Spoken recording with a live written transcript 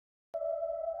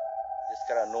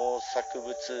から農作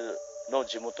物の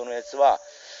地元のやつは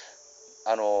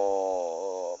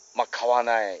買わ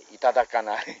ない、いただか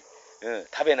ない、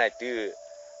食べないっていう、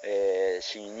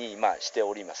主義に今して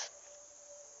おります。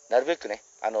なるべくね、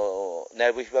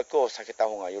内部被曝を避けた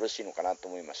方がよろしいのかなと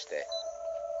思いまして。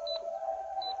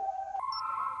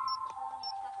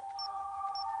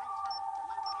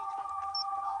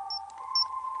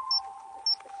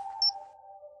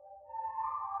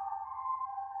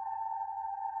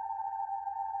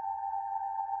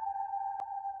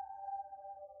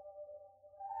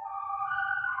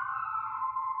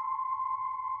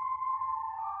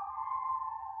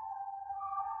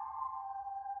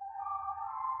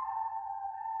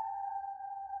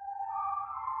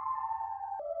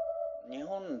日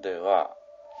本では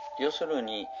要する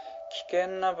に危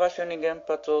険な場所に原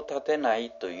発を建てな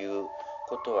いという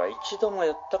ことは一度も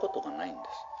やったことがないんです。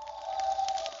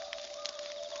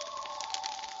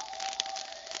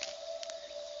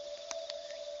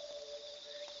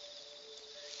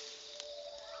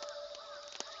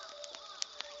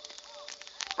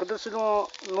今年の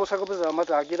農作物はま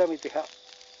ず諦めて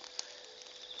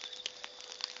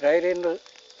来年の4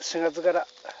月から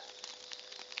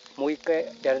もう一回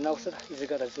やり直すな、1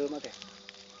から10まで。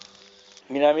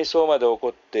南相馬で起こ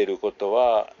っていること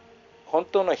は本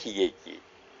当の悲劇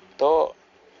と、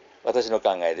私の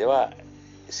考えでは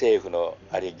政府の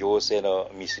あるいは行政の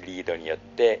ミスリードによっ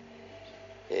て、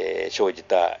生じ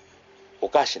たお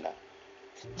かしな悲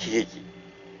劇、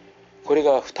これ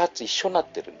が2つ一緒になっ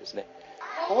てるんですね。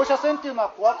放射線っていうのは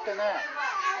怖くてね、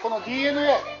この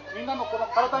DNA、みんなのこの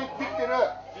体にできてる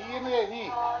DNA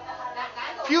に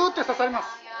ピューって刺さります。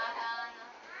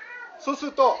そうす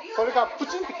るとそれがプ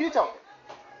チンって切れちゃう。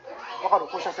わかる？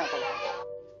放射線から。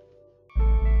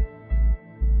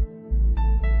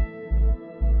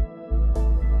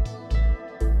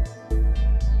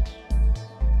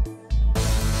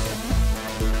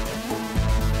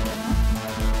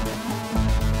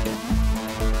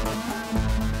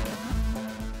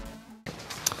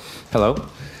Hello.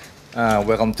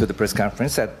 Welcome to the press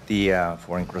conference at the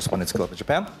Foreign Correspondents Club of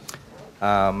Japan.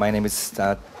 My name is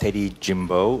Teddy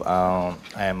Jimbo.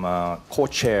 I'm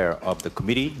co-chair of the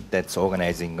committee that's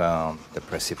organizing the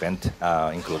press event,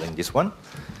 including this one.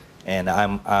 And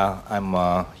I'm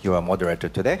your moderator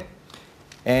today.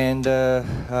 And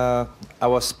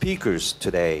our speakers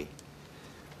today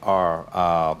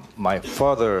are my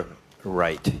further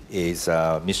right is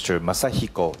Mr.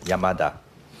 Masahiko Yamada.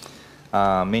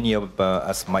 Many of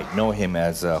us might know him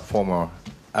as a former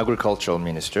agricultural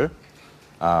minister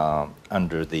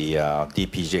under the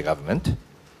DPJ government,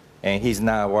 and he's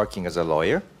now working as a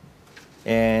lawyer.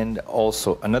 And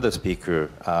also another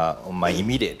speaker on my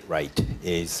immediate right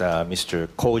is Mr.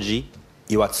 Koji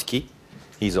Iwatsuki.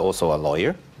 He's also a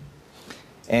lawyer.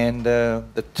 And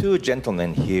the two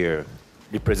gentlemen here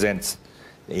represent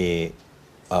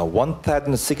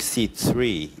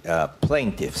 1,063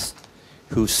 plaintiffs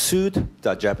who sued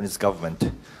the Japanese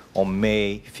government on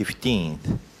May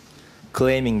 15th,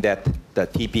 claiming that the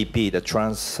TPP, the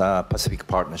Trans-Pacific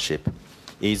Partnership,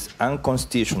 is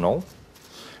unconstitutional,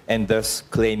 and thus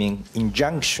claiming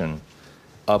injunction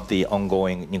of the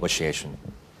ongoing negotiation.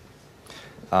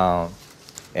 They're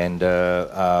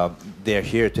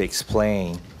here to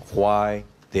explain why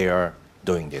they are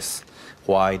doing this,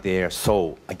 why they are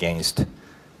so against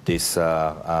this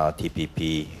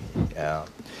TPP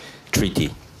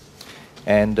treaty.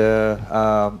 And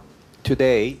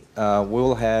today we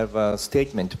will have a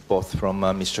statement both from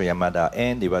Mr. Yamada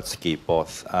and Iwatsuki,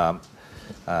 both kind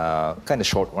of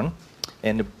short one.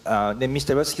 And then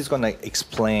Mr. Iwatsuki is going to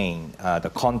explain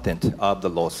the content of the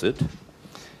lawsuit.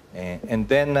 And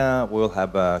then we'll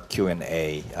have a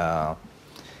Q&A.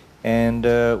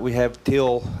 We have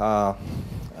till 4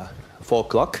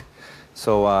 o'clock.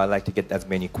 So I'd like to get as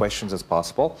many questions as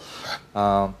possible.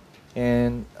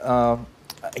 Again,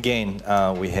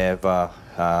 we have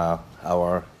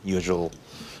our usual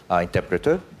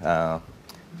interpreter,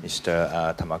 Mr.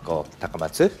 Tamako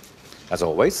Takamatsu, as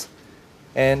always.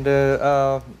 And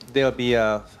there'll be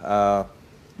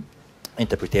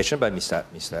interpretation by Miss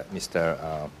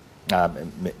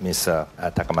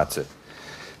Takamatsu.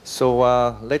 So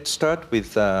let's start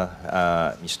with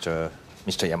Mr.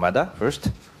 Yamada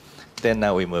first. Then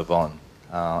we move on.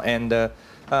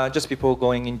 Just before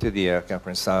going into the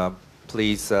conference,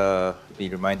 please be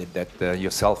reminded that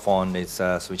your cell phone is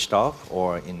switched off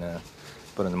or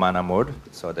put in mana mode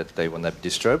so that they will not be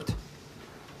disturbed.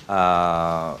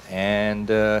 If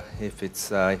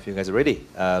you guys are ready,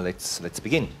 let's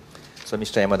begin. So,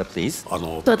 Mr. Yamada, please.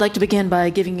 So I'd like to begin by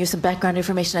giving you some background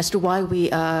information as to why we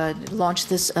launched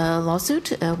this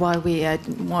lawsuit, why we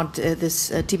want this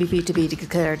TPP to be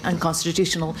declared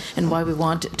unconstitutional, and why we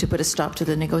want to put a stop to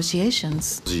the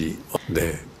negotiations.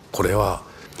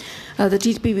 The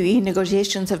TPP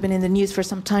negotiations have been in the news for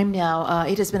some time now.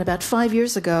 It has been about 5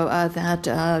 years ago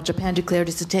that Japan declared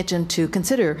its intention to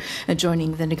consider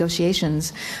joining the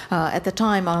negotiations. At the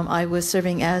time, I was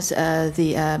serving as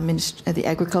the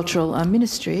Agricultural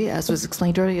Ministry, as was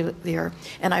explained earlier,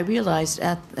 and I realized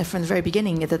from the very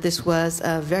beginning that this was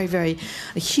a very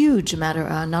huge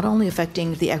matter, not only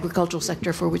affecting the agricultural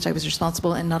sector for which I was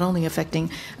responsible, and not only affecting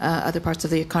other parts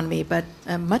of the economy, but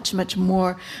much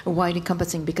more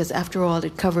wide-encompassing, because after all,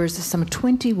 it covers some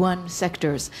 21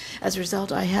 sectors. As a result,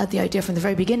 I had the idea from the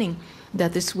very beginning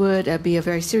that this would be a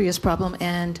very serious problem,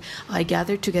 and I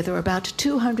gathered together about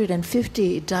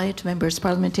 250 Diet members,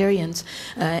 parliamentarians,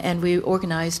 and we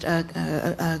organized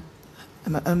a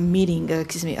meeting,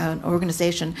 an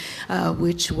organization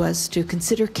which was to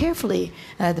consider carefully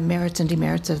the merits and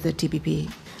demerits of the TPP.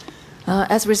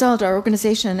 As a result, our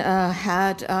organization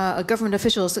had government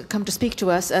officials come to speak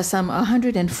to us some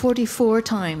 144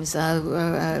 times.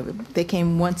 They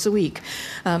came once a week.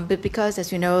 But because,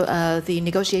 as you know, the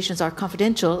negotiations are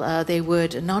confidential, they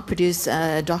would not produce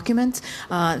documents.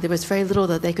 There was very little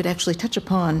that they could actually touch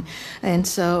upon. And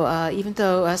so even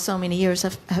though so many years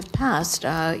have passed,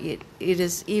 it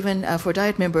is even for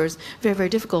Diet members very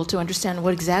difficult to understand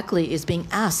what exactly is being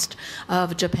asked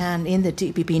of Japan in the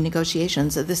TPP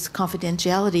negotiations. This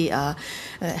confidentiality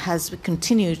has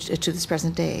continued to this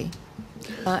present day.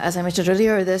 As I mentioned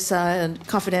earlier, this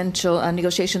confidential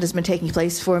negotiation has been taking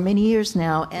place for many years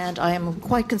now, and I am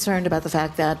quite concerned about the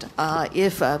fact that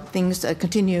if things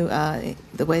continue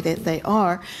the way that they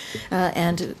are,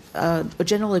 and a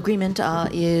general agreement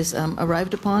is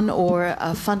arrived upon, or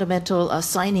a fundamental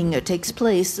signing takes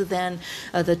place, then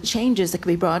the changes that could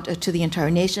be brought to the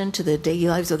entire nation, to the daily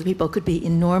lives of the people, could be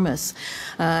enormous.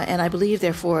 And I believe,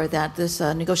 therefore, that this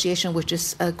negotiation, which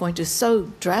is going to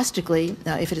so drastically,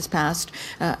 if it is passed,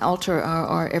 alter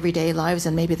our everyday lives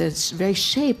and maybe the very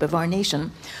shape of our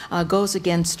nation, goes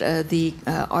against the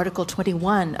Article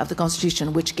 21 of the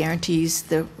Constitution, which guarantees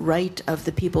the right of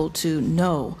the people to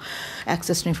know,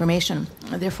 access to information.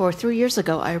 Therefore, 3 years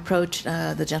ago, I approached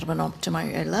the gentleman to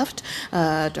my left,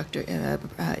 Mr.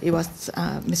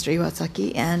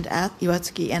 Iwatsuki,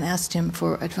 and asked him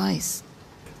for advice.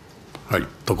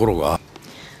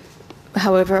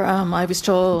 However, I was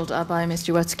told by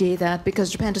Mr. Iwatsuki that because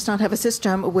Japan does not have a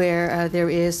system where there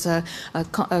is a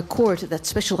court that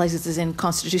specializes in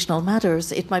constitutional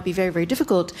matters, it might be very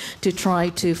difficult to try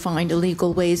to find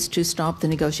illegal ways to stop the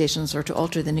negotiations or to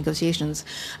alter the negotiations.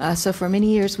 So for many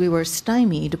years we were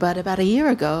stymied, but about a year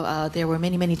ago there were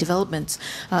many developments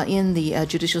in the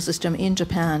judicial system in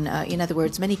Japan. In other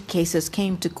words, many cases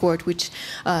came to court which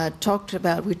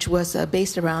was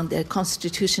based around the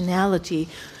constitutionality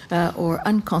or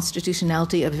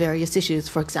unconstitutionality of various issues.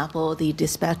 For example, the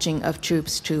dispatching of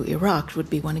troops to Iraq would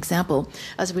be one example.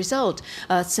 As a result,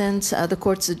 since the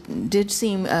courts did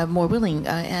seem more willing,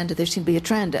 and there seemed to be a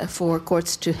trend for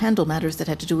courts to handle matters that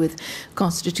had to do with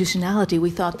constitutionality, we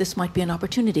thought this might be an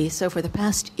opportunity. So for the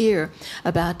past year,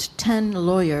 about 10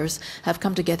 lawyers have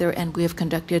come together, and we have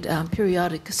conducted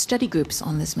periodic study groups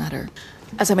on this matter.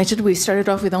 As I mentioned, we started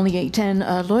off with only 10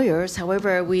 lawyers.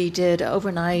 However, we did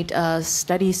overnight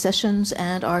study sessions,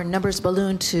 and our numbers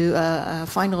ballooned to a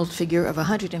final figure of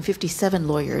 157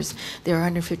 lawyers. There are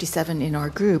 157 in our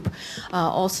group.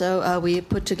 Also, we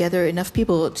put together enough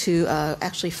people to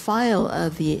actually file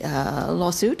the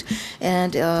lawsuit,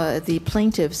 and the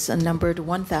plaintiffs numbered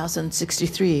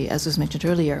 1,063, as was mentioned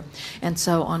earlier. And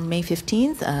so on May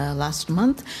 15th, last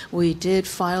month, we did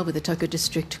file with the Tokyo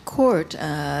District Court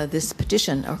this petition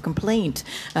or complaint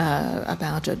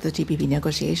about the TPP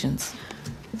negotiations.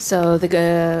 So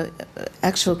the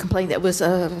actual complaint that was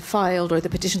filed, or the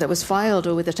petition that was filed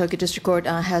with the Tokyo District Court,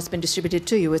 has been distributed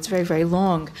to you. It's very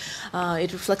long.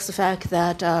 It reflects the fact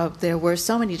that there were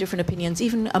so many different opinions,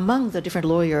 even among the different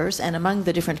lawyers and among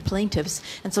the different plaintiffs.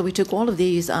 And so we took all of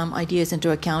these ideas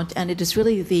into account, and it is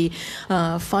really the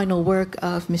final work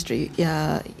of Mr.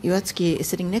 Iwatsuki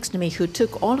sitting next to me, who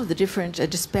took all of the different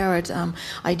disparate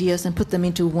ideas and put them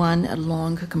into one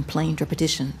long complaint or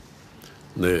petition.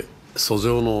 In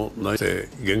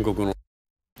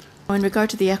regard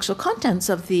to the actual contents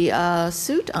of the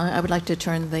suit, I would like to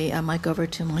turn the mic over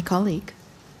to my colleague.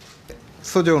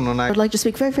 I would like to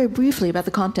speak very briefly about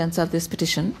the contents of this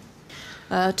petition.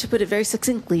 To put it very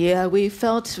succinctly, we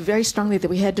felt very strongly that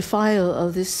we had to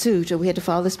file this suit, or we had to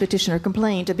file this petition or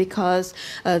complaint, because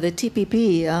the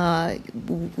TPP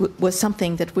was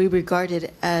something that we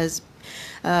regarded as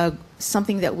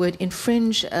something that would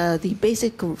infringe the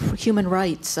basic human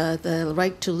rights, the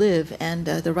right to live and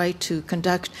the right to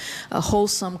conduct a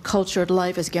wholesome, cultured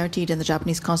life as guaranteed in the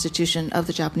Japanese Constitution of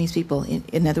the Japanese people.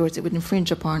 In other words, it would infringe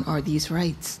upon these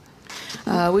rights.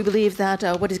 We believe that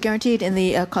what is guaranteed in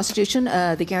the Constitution,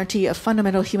 the guarantee of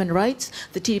fundamental human rights,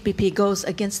 the TPP goes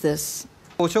against this.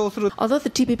 Although the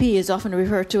TPP is often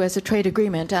referred to as a trade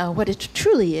agreement, what it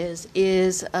truly is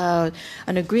an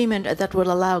agreement that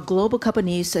will allow global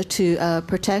companies to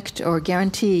protect or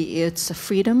guarantee its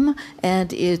freedom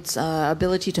and its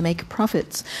ability to make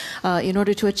profits. In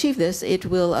order to achieve this, it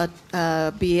will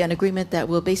be an agreement that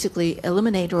will basically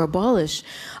eliminate or abolish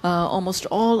almost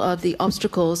all of the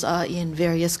obstacles in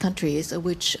various countries,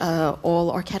 which all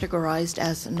are categorized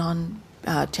as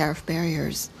non-tariff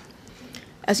barriers.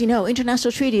 As you know,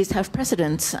 international treaties have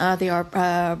precedents. They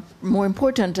are more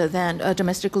important than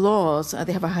domestic laws.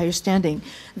 They have a higher standing.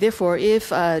 Therefore,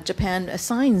 if Japan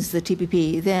signs the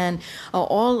TPP, then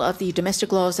all of the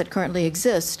domestic laws that currently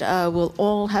exist will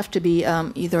all have to be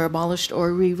either abolished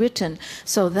or rewritten,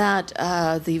 so that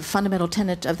the fundamental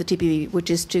tenet of the TPP,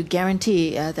 which is to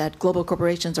guarantee that global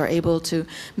corporations are able to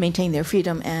maintain their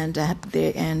freedom and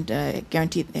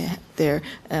guarantee their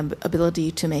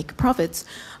ability to make profits,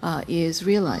 is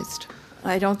realized.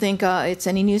 I don't think it's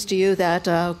any news to you that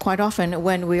quite often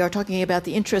when we are talking about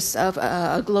the interests of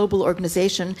a global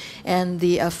organization and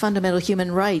the fundamental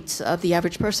human rights of the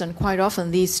average person, quite often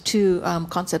these two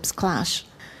concepts clash.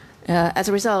 As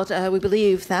a result, we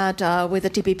believe that with the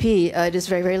TPP, it is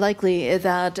very, very likely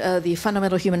that the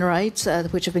fundamental human rights,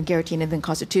 which have been guaranteed in the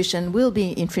Constitution, will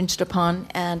be infringed upon,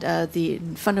 and the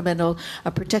fundamental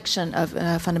protection of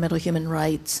fundamental human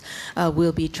rights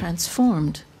will be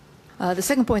transformed. The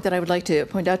second point that I would like to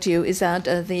point out to you is that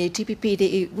the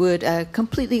TPP would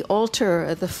completely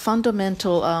alter the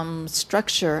fundamental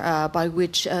structure by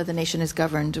which the nation is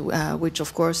governed, which,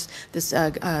 of course, this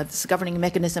governing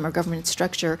mechanism or government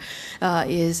structure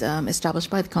is established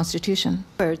by the Constitution. In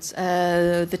other words,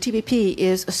 the TPP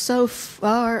is so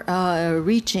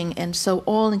far-reaching and so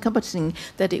all-encompassing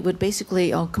that it would basically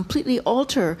completely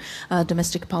alter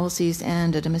domestic policies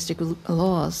and domestic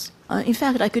laws. In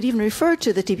fact, I could even refer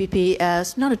to the TPP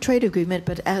as not a trade agreement,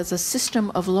 but as a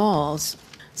system of laws.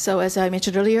 So as I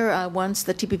mentioned earlier, once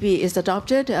the TPP is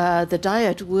adopted, the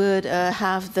Diet would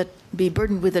be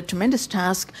burdened with a tremendous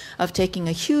task of taking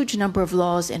a huge number of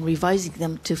laws and revising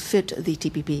them to fit the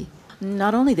TPP.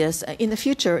 Not only this, in the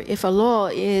future, if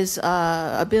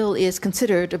a bill is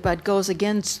considered but goes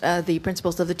against the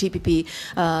principles of the TPP,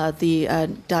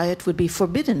 the Diet would be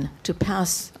forbidden to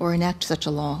pass or enact such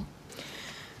a law.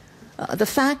 The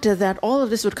fact that all of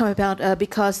this would come about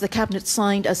because the Cabinet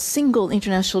signed a single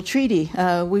international treaty,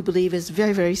 we believe is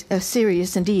very, very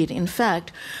serious indeed. In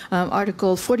fact,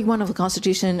 Article 41 of the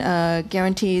Constitution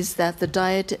guarantees that the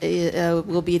Diet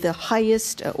will be the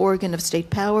highest organ of state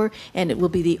power, and it will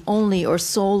be the only or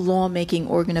sole lawmaking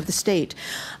organ of the state.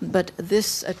 But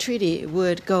this treaty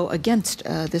would go against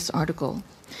this article.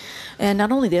 And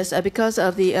not only this, because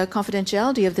of the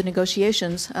confidentiality of the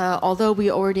negotiations, although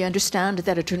we already understand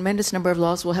that a tremendous number of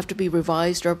laws will have to be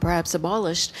revised or perhaps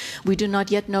abolished, we do not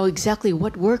yet know exactly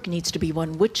what work needs to be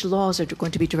done, which laws are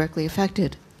going to be directly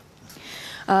affected.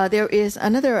 There is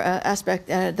another aspect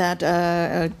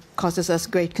that causes us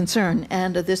great concern,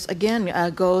 and this again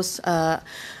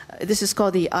this is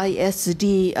called the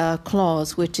ISD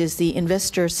Clause, which is the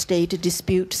Investor-State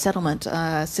Dispute Settlement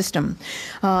System.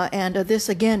 And this,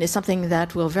 again, is something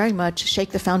that will very much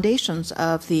shake the foundations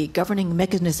of the governing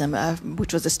mechanism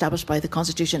which was established by the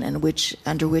Constitution and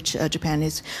under which Japan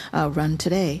is run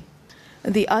today.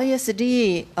 The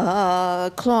ISD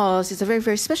clause is a very,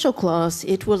 very special clause.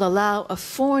 It will allow a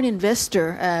foreign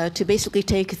investor to basically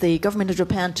take the government of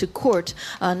Japan to court,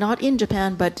 not in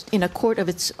Japan, but in a court of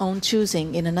its own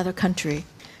choosing in another country.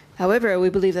 However, we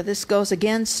believe that this goes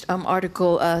against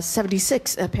Article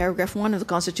 76, paragraph 1 of the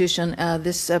Constitution.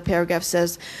 This paragraph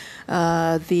says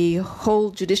the whole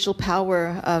judicial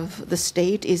power of the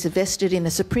state is vested in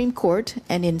the Supreme Court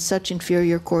and in such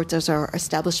inferior courts as are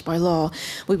established by law.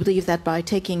 We believe that by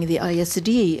taking the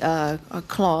ISD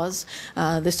clause,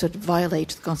 this would violate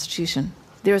the Constitution.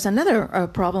 There is another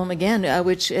problem, again,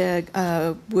 which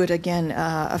would, again,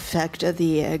 affect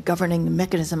the governing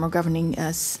mechanism or governing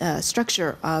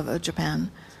structure of Japan.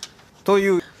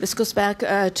 This goes back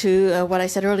to what I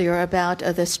said earlier about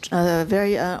this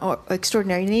very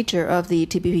extraordinary nature of the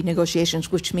TPP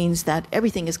negotiations, which means that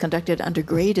everything is conducted under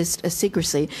greatest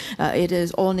secrecy.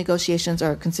 All negotiations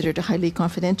are considered highly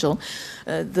confidential.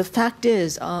 The fact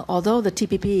is, although the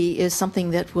TPP is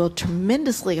something that will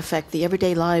tremendously affect the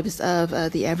everyday lives of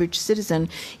the average citizen,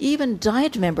 even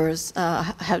Diet members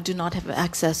do not have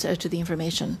access to the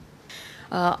information.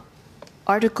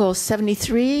 Article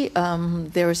 73,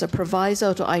 there is a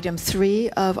proviso to item 3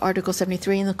 of Article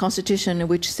 73 in the Constitution,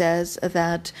 which says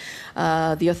that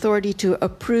the authority to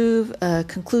approve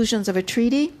conclusions of a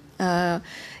treaty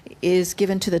is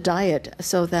given to the Diet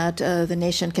so that the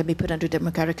nation can be put under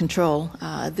democratic control.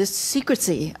 This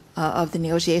secrecy of the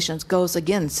negotiations goes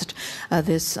against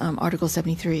this Article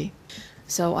 73.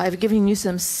 So I've given you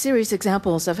some serious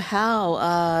examples of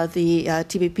how the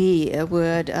TPP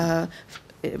would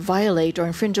violate or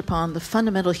infringe upon the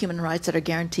fundamental human rights that are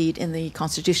guaranteed in the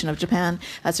Constitution of Japan.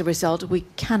 As a result, we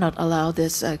cannot allow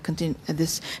this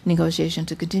this negotiation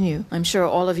to continue. I'm sure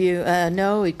all of you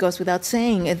know, it goes without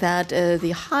saying, that the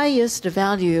highest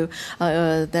value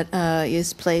that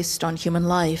is placed on human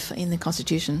life in the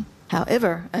Constitution.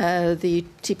 However, the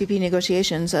TPP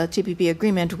negotiations, TPP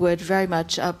agreement would very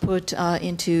much put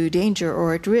into danger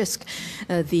or at risk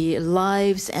the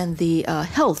lives and the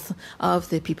health of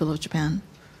the people of Japan.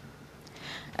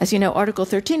 As you know, Article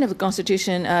 13 of the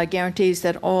Constitution guarantees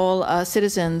that all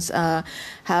citizens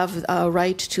have a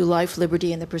right to life,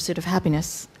 liberty, and the pursuit of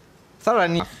happiness.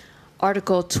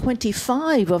 Article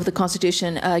 25 of the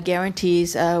Constitution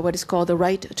guarantees what is called the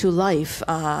right to life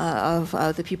of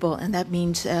the people, and that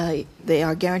means they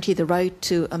are guaranteed the right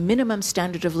to a minimum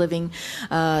standard of living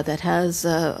that has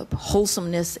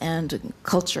wholesomeness and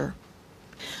culture.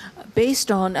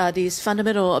 Based on these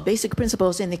fundamental basic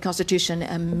principles in the Constitution,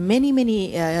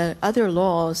 many other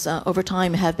laws over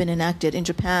time have been enacted in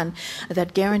Japan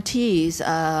that guarantees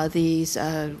these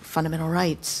fundamental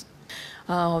rights.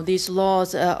 These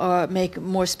laws make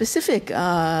more specific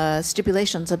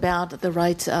stipulations about the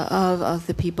rights of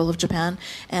the people of Japan,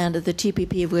 and the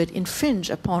TPP would infringe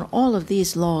upon all of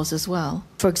these laws as well.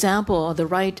 For example, the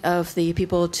right of the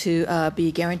people to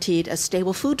be guaranteed a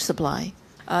stable food supply.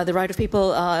 The right of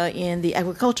people in the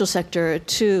agricultural sector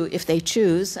to, if they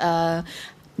choose,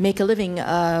 make a living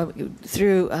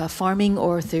through farming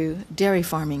or through dairy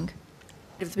farming.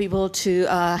 Of the people to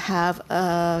have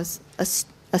a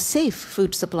safe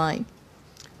food supply.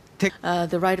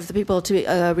 The right of the people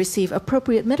to receive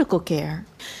appropriate medical care.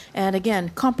 And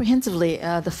again, comprehensively,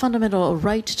 the fundamental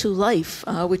right to life,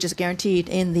 which is guaranteed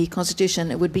in the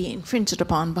Constitution, would be infringed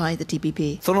upon by the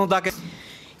TPP.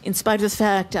 In spite of the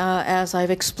fact, as I've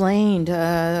explained,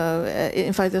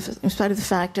 in spite of the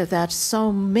fact that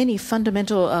so many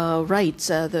fundamental rights,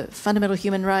 the fundamental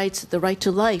human rights, the right to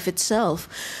life itself,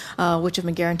 which have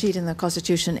been guaranteed in the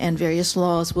Constitution and various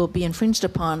laws, will be infringed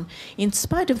upon. In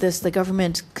spite of this, the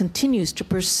government continues to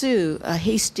pursue a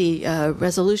hasty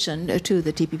resolution to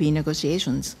the TPP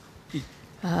negotiations.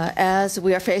 As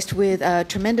we are faced with a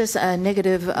tremendous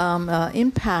negative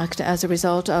impact as a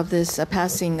result of this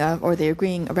passing or the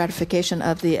agreeing ratification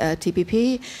of the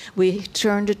TPP, we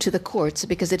turned to the courts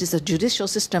because it is a judicial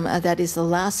system that is the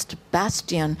last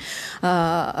bastion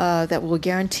that will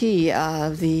guarantee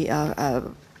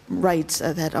the rights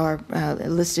that are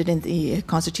listed in the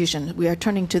Constitution. We are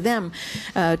turning to them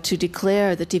to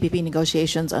declare the TPP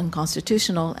negotiations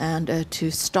unconstitutional and to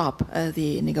stop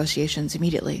the negotiations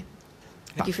immediately.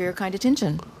 Thank you for your kind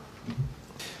attention.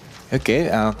 Okay,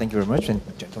 thank you very much,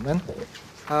 gentlemen.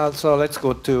 So let's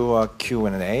go to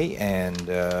Q&A, and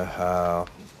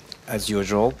as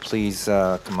usual, please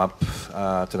come up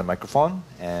to the microphone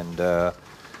and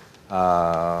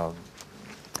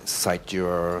cite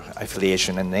your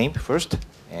affiliation and name first,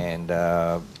 and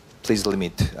please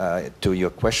limit to your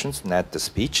questions, not the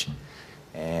speech.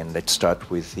 And let's start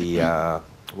with the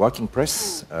working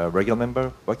press, regular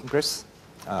member working press.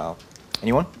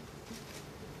 Anyone?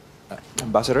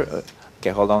 Ambassador?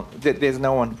 Okay, hold on. There's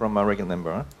no one from a regular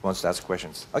member who wants to ask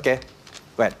questions. Okay,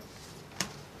 go ahead.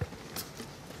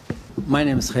 My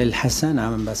name is Khalil Hassan.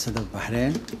 I'm Ambassador of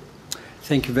Bahrain.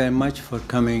 Thank you very much for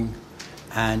coming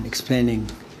and explaining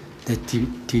the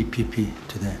TPP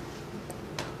today.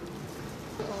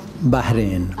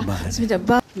 Bahrain.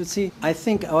 You see, I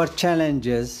think our challenge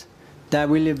is that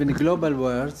we live in a global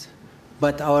world,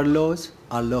 but our laws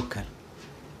are local.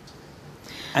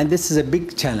 And this is a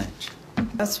big challenge.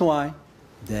 That's why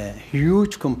the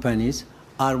huge companies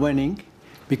are winning,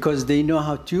 because they know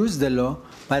how to use the law,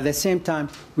 but at the same time,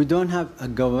 we don't have a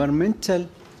governmental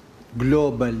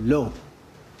global law.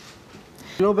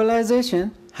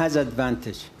 Globalization has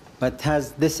advantage, but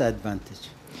has disadvantage.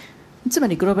 つま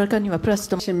りグローバル化にはプラス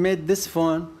と Made this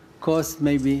phone cost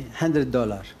maybe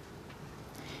 $100.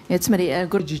 つまり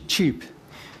Cheap.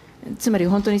 つまり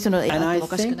本当にその And I お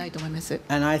かしくないと思います。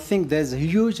 think there's a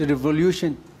huge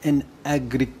revolution in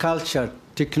agriculture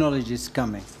technologies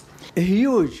coming. A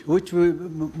huge, which will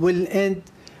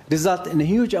result in a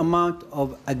huge amount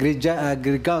of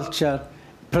agriculture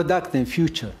product in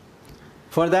future.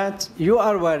 For that, you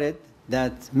are worried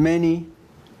that many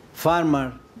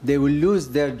farmers, they will lose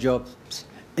their jobs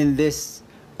in this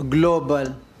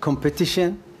global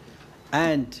competition,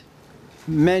 and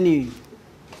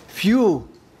few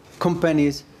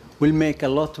companies will make a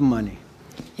lot of money.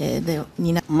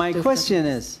 My question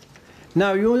is,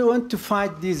 now you want to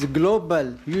fight these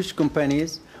global huge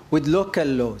companies with local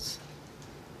laws.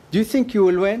 Do you think you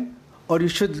will win? Or you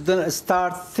should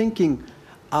start thinking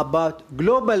about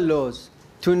global laws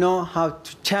to know how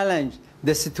to challenge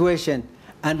the situation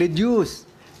and reduce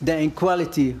the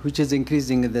inequality which is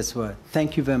increasing in this world?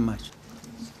 Thank you very much.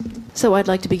 So I'd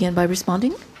like to begin by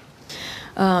responding.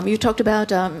 You talked about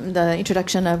the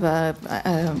introduction of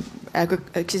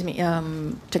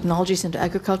technologies into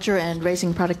agriculture and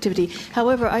raising productivity.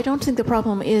 However, I don't think the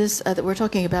problem is that we're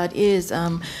talking about is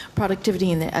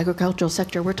productivity in the agricultural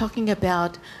sector. We're talking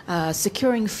about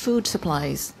securing food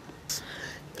supplies.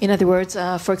 In other words,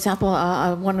 for example,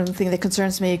 one of the things that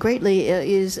concerns me greatly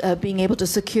is being able to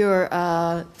secure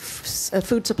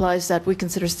food supplies that we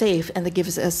consider safe and that give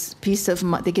us peace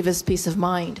of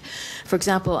mind. For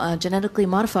example, genetically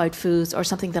modified foods are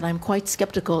something that I'm quite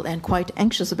skeptical and quite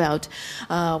anxious about.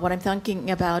 What I'm thinking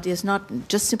about is not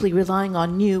just simply relying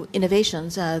on new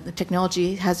innovations. The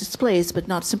technology has its place, but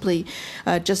not simply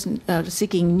just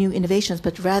seeking new innovations,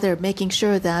 but rather making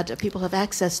sure that people have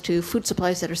access to food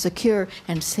supplies that are secure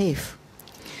and safe.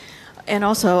 And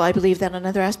also, I believe that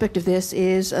another aspect of this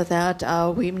is that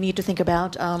we need to think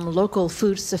about local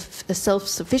food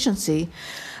self-sufficiency.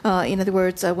 In other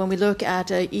words, when we look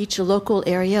at each local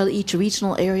area, each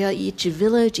regional area, each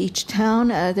village, each town,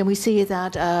 then we see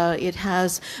that it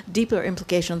has deeper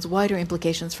implications, wider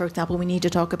implications. For example, we need to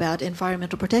talk about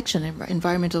environmental protection,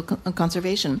 environmental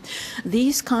conservation.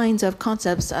 These kinds of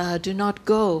concepts do not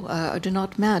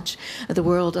match the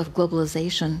world of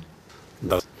globalization.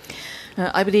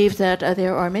 I believe that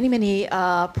there are many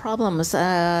problems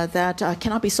that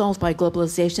cannot be solved by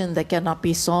globalization, that cannot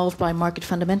be solved by market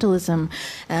fundamentalism,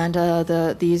 and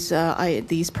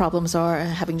these problems are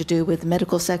having to do with the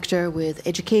medical sector, with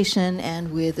education,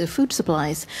 and with food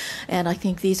supplies. And I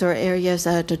think these are areas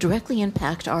that directly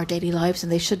impact our daily lives,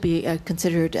 and they should be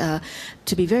considered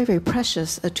to be very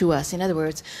precious to us. In other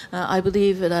words, I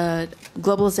believe that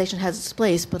globalization has its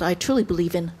place, but I truly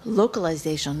believe in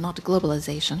localization, not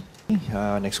globalization.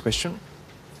 Next question.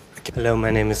 Hello,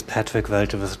 my name is Patrick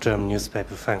Walter with German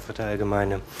newspaper Frankfurter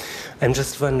Allgemeine. I'm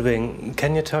just wondering,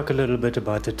 can you talk a little bit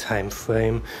about the time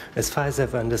frame? As far as I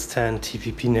understand,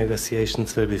 TPP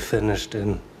negotiations will be finished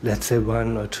in, let's say,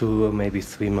 1 or 2 or maybe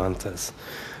 3 months.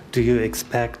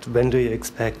 When do you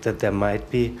expect that there might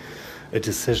be a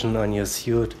decision on your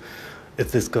suit?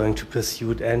 Is this going to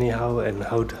pursue it anyhow, and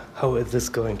how is this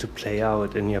going to play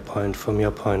out from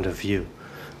your point of view?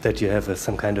 That you have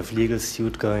some kind of legal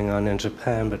suit going on in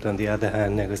Japan, but on the other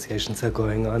hand, negotiations are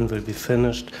going on, will be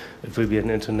finished. It will be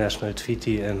an international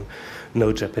treaty, and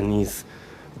no Japanese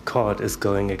court is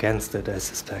going against it, I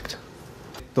suspect.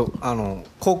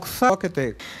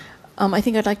 I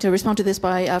think I'd like to respond to this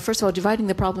by, first of all, dividing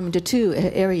the problem into 2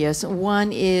 areas.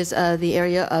 One is the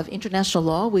area of international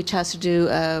law, which has to do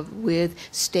with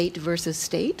state versus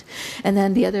state, and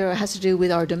then the other has to do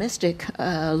with our domestic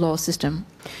law system.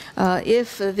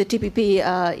 If the TPP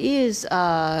is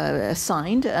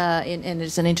signed and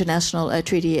it's an international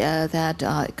treaty that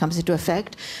comes into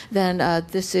effect, then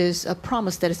this is a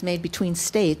promise that is made between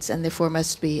states and therefore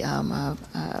must be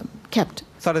kept.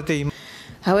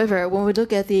 However, when we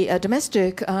look at the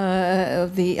domestic,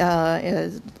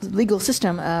 legal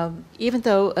system, even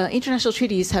though international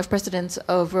treaties have precedence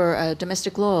over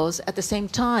domestic laws, at the same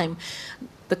time,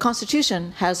 the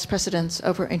Constitution has precedence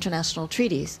over international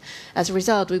treaties. As a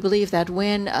result, we believe that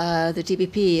when the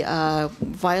TPP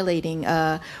violating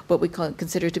what we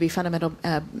consider to be fundamental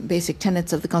basic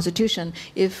tenets of the Constitution,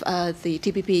 if the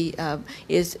TPP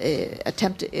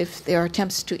if there are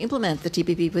attempts to implement the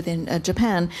TPP within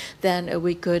Japan, then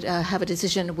we could have a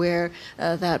decision where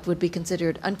that would be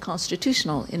considered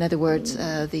unconstitutional. In other words,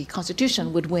 the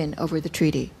Constitution would win over the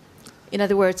treaty. In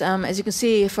other words, as you can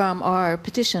see from our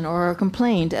petition or our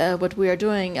complaint, what we are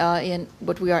doing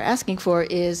what we are asking for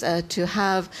is to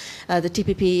have the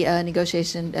TPP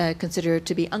negotiation considered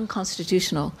to be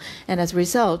unconstitutional. And as a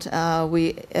result,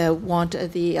 we want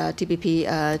the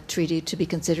TPP treaty to be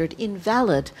considered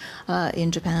invalid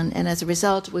in Japan. And as a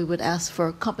result, we would ask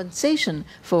for compensation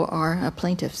for our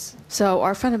plaintiffs. So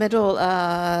our fundamental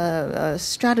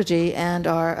strategy and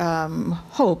our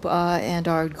hope and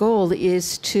our goal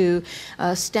is to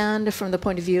stand from the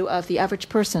point of view of the average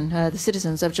person, the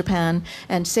citizens of Japan,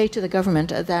 and say to the government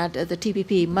that the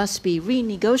TPP must be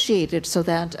renegotiated so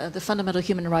that the fundamental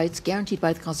human rights guaranteed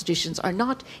by the constitutions are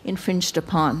not infringed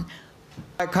upon.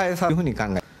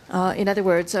 In other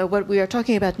words, what we are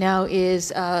talking about now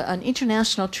is an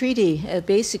international treaty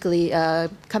basically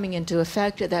coming into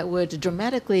effect that would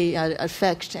dramatically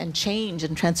affect and change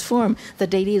and transform the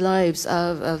daily lives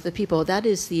of the people. That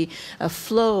is the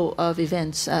flow of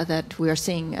events that we are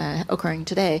seeing occurring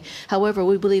today. However,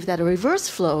 we believe that a reverse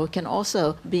flow can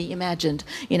also be imagined.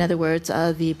 In other words,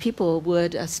 the people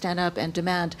would stand up and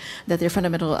demand that their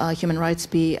fundamental human rights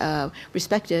be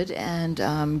respected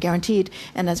and guaranteed.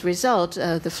 And as a result,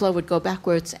 the flow would go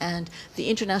backwards, and the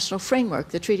international framework,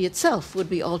 the treaty itself, would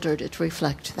be altered to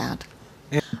reflect that.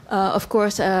 Of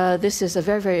course, this is a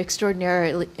very, very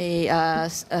extraordinary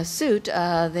suit.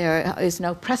 There is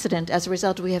no precedent. As a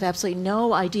result, we have absolutely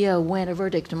no idea when a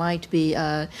verdict might be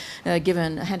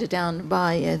handed down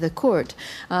by the court.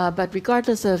 But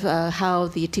regardless of how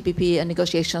the TPP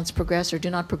negotiations progress or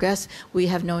do not progress, we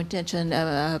have no intention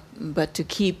but to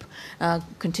keep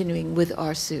continuing with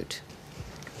our suit.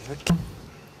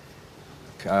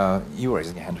 You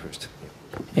raising your hand first.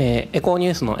 エコーニ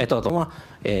ュースの江藤とは、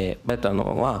出た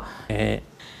のは、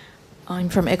I'm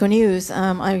from Echo News.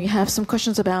 I have some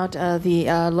questions about the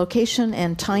location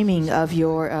and timing of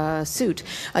your suit.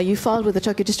 You filed with the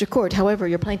Tokyo District Court. However,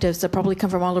 your plaintiffs probably come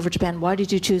from all over Japan. Why did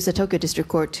you choose the Tokyo District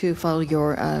Court to file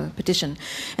your petition?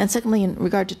 And secondly, in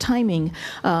regard to timing,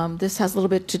 this has a little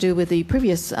bit to do with the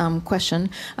previous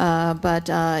question, but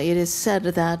it is said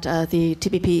that the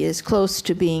TPP is close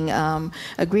to being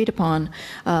agreed upon.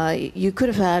 You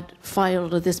could have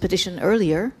filed this petition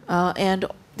earlier, and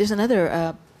there's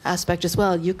another aspect as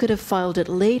well. You could have filed it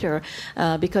later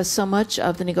because so much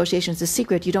of the negotiations is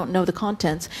secret. You don't know the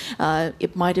contents.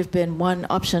 It might have been one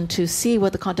option to see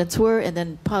what the contents were and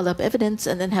then pile up evidence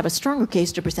and then have a stronger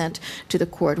case to present to the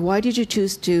court. Why did you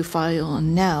choose to file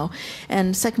now?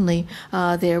 And secondly,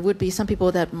 there would be some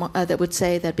people that would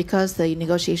say that because the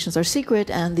negotiations are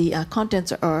secret and the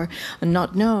contents are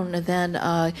not known, then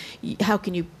how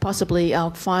can you possibly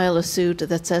file a suit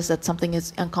that says that something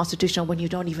is unconstitutional when you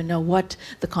don't even know what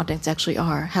the contents actually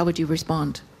are? How would you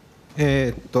respond?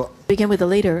 Begin with the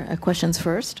later questions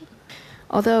first.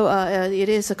 Although it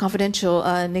is a confidential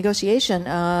negotiation,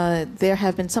 there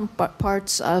have been some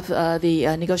parts of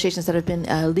the negotiations that have been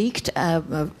leaked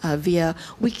via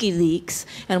WikiLeaks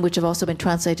and which have also been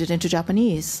translated into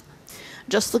Japanese.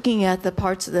 Just looking at the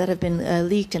parts that have been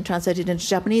leaked and translated into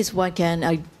Japanese, one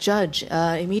can judge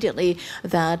immediately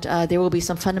that there will be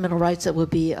some fundamental rights that will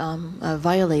be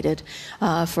violated.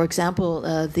 For example,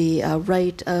 the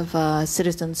right of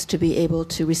citizens to be able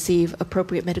to receive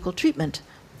appropriate medical treatment.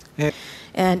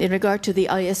 And in regard to the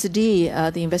ISD,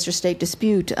 the investor-state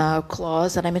dispute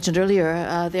clause that I mentioned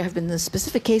earlier, there have been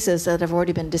specific cases that have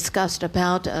already been discussed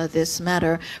about this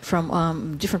matter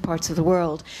from different parts of the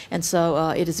world. And so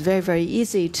it is very, very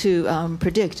easy to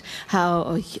predict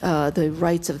how the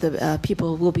rights of the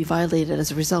people will be violated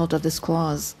as a result of this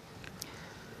clause.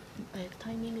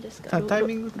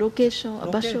 Location.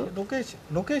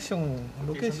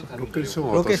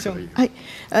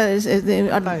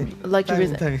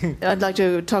 I'd like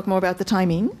to talk more about the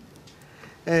timing.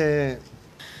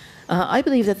 I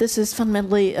believe that this is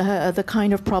fundamentally the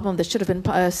kind of problem that should have been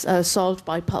solved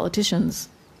by politicians.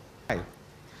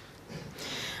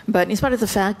 But in spite of the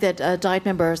fact that Diet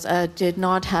members did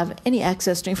not have any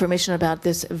access to information about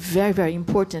this very, very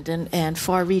important and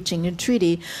far-reaching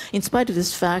treaty, in spite of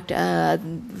this fact,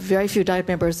 very few Diet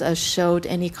members showed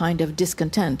any kind of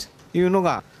discontent.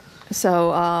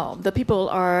 So the people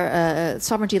are,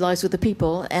 sovereignty lies with the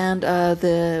people, and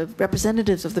the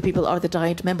representatives of the people are the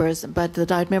Diet members, but the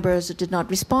Diet members did not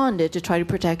respond to try to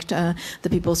protect the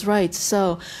people's rights.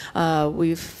 So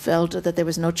we felt that there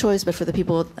was no choice but for the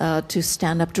people to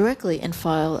stand up directly and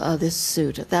file this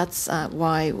suit. That's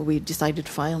why we decided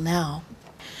to file now.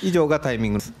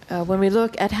 When we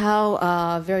look at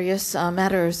how various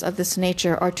matters of this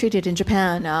nature are treated in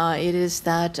Japan, it is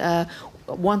that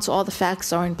once all the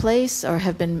facts are in place or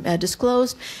have been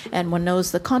disclosed and one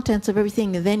knows the contents of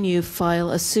everything, then you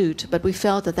file a suit. But we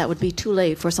felt that that would be too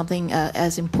late for something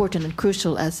as important and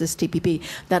crucial as this TPP.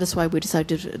 That is why we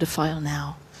decided to file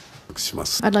now.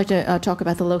 I'd like to talk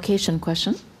about the location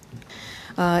question.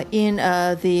 In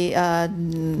the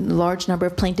large number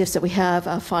of plaintiffs that we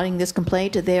have filing this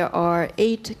complaint, there are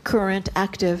 8 current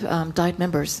active Diet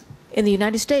members. In the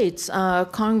United States,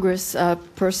 Congress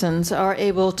persons are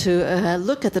able to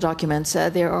look at the documents.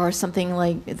 There are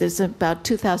there's about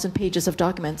 2,000 pages of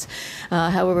documents.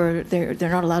 However, they're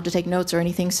not allowed to take notes or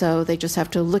anything, so they just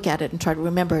have to look at it and try to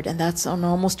remember it, and that's an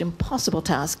almost impossible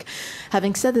task.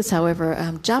 Having said this,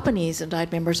 however, Japanese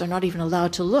Diet members are not even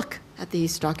allowed to look at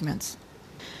these documents.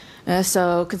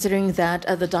 So considering that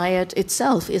the Diet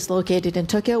itself is located in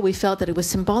Tokyo, we felt that it was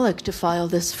symbolic to file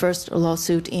this first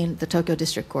lawsuit in the Tokyo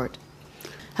District Court.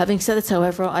 Having said this,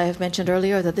 however, I have mentioned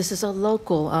earlier that this is a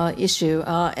local issue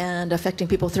and affecting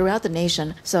people throughout the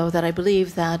nation, so that I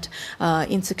believe that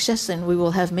in succession we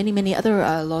will have many, many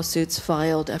other lawsuits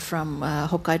filed from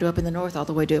Hokkaido up in the north all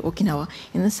the way to Okinawa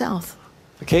in the south.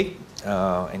 Okay,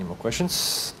 any more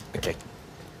questions? Okay.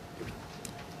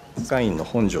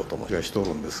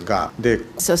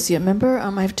 Associate member,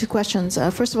 I have 2 questions.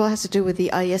 First of all, it has to do with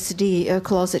the ISD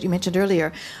clause that you mentioned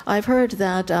earlier. I've heard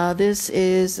that this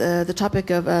is the topic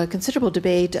of considerable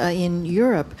debate in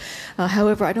Europe.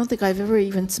 However, I don't think I've ever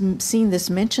even seen this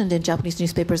mentioned in Japanese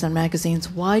newspapers and magazines.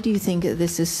 Why do you think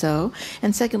this is so?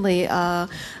 And secondly, I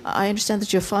understand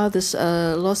that you filed this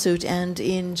lawsuit, and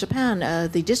in Japan,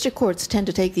 the district courts tend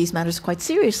to take these matters quite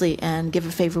seriously and give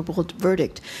a favorable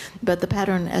verdict. But the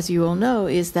pattern, as you all know,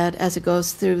 is that as it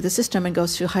goes through the system and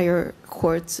goes to higher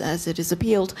courts as it is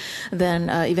appealed, then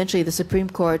eventually the Supreme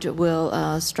Court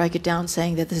will strike it down,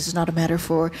 saying that this is not a matter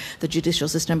for the judicial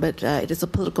system, but it is a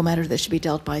political matter that should be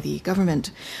dealt by the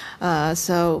government.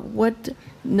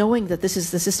 Knowing that this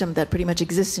is the system that pretty much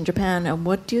exists in Japan,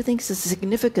 what do you think is the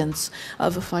significance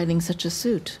of filing such a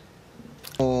suit?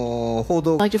 I'd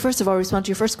like to first of all respond to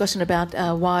your first question about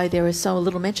why there is so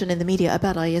little mention in the media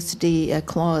about ISD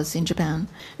clause in Japan.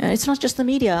 It's not just the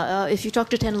media. If you talk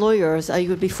to 10 lawyers, you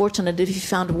would be fortunate if you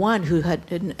found one who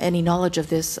had any knowledge of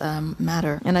this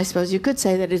matter. And I suppose you could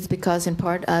say that it's because, in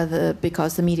part,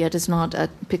 because the media does not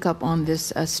pick up on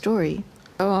this story.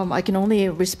 I can only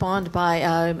respond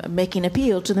by making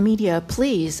appeal to the media.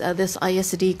 Please, this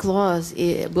ISD clause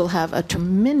will have a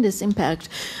tremendous impact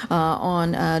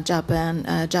on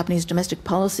Japanese domestic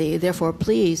policy. Therefore,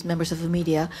 please, members of the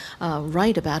media,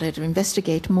 write about it or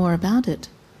investigate more about it.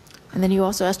 And then you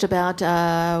also asked about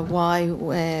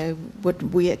what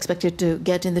we expected to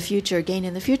gain in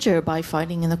the future by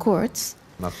fighting in the courts.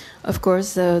 Of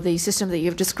course, the system that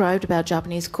you've described about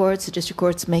Japanese courts, the district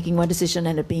courts making one decision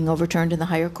and it being overturned in the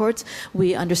higher courts,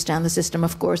 we understand the system,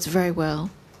 of course, very well.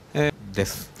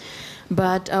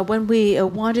 But when we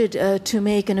wanted to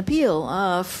make an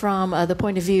appeal from the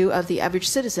point of view of the average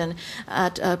citizen,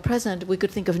 at present we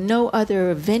could think of no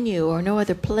other venue or no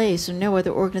other place or no other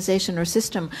organization or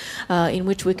system in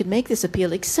which we could make this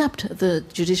appeal except the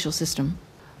judicial system.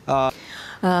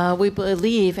 We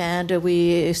believe and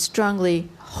we strongly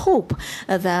hope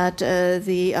that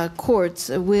the courts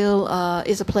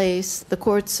the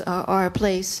courts are a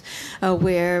place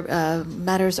where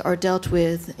matters are dealt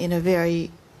with in a very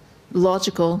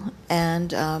logical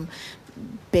and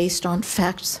based on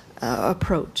facts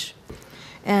approach.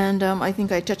 And I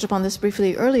think I touched upon this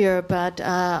briefly earlier, but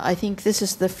I think this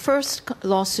is the first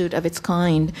lawsuit of its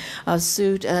kind, a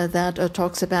suit that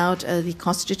talks about the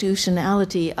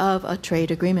constitutionality of a trade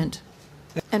agreement.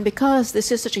 And because this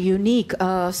is such a unique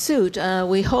suit,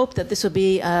 we hope that this will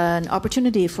be an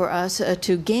opportunity for us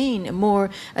to gain more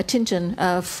attention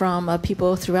from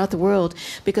people throughout the world,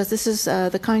 because this is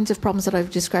the kinds of problems that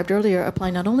I've described earlier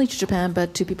apply not only to Japan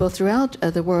but to people throughout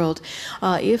the world.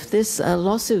 If this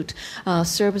lawsuit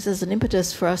serves as an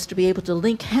impetus for us to be able to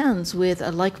link hands with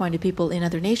like-minded people in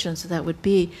other nations, that would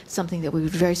be something that we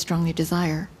would very strongly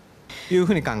desire.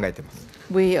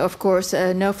 We, of course,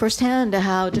 know firsthand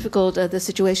how difficult the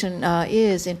situation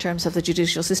is in terms of the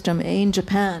judicial system in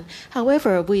Japan.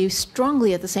 However, we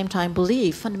strongly at the same time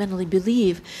fundamentally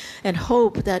believe and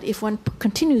hope that if one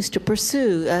continues to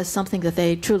pursue something that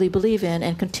they truly believe in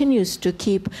and continues to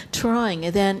keep trying,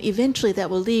 then eventually that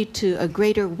will lead to a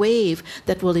greater wave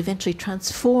that will eventually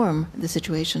transform the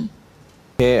situation.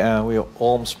 Okay, we're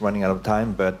almost running out of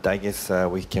time, but I guess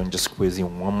we can just squeeze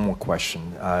in one more question.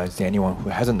 Is there anyone who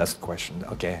hasn't asked a question?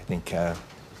 Okay, I think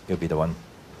you'll be the one.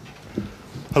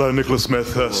 Hello, Nicholas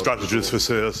Smith, strategist for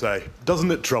CSA.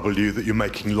 Doesn't it trouble you that you're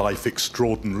making life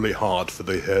extraordinarily hard for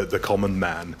the common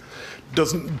man?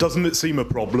 Doesn't it seem a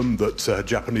problem that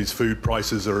Japanese food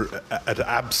prices are at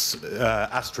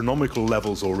astronomical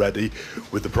levels already,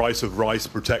 with the price of rice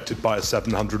protected by a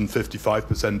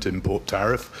 755% import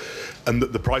tariff, and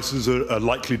that the prices are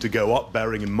likely to go up,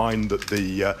 bearing in mind that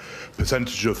the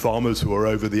percentage of farmers who are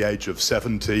over the age of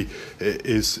 70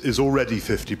 is already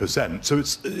 50%. So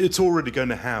it's already going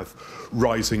to have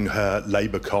rising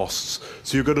labour costs.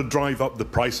 So you're going to drive up the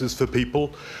prices for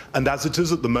people. And as it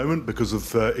is at the moment, because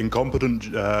of incompetent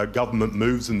government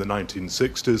moves in the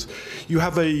 1960s, you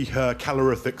have a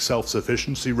calorific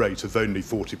self-sufficiency rate of only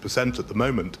 40% at the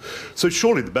moment. So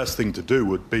surely the best thing to do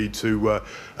would be to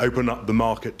open up the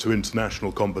market to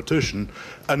international competition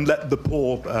and let the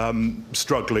poor,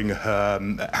 struggling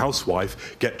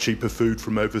housewife get cheaper food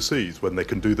from overseas when they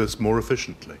can do this more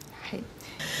efficiently.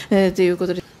 というこ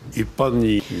とで。一般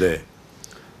にね。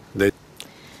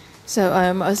So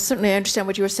certainly I understand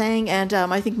what you were saying, and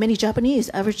I think many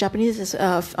average Japanese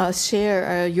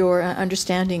share your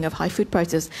understanding of high food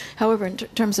prices. However, in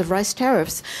terms of rice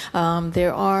tariffs,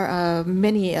 there are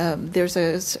there's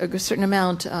a certain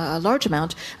amount, a large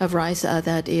amount of rice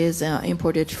that is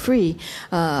imported free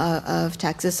of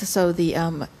taxes. So the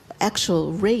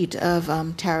actual rate of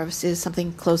tariffs is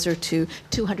something closer to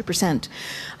 200%.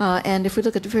 And if we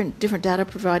look at different data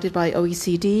provided by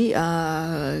OECD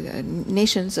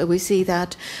nations, we see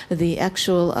that the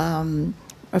actual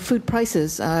food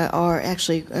prices are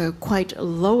actually quite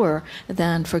lower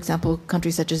than, for example,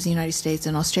 countries such as the United States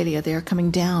and Australia. They are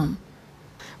coming down.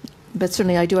 But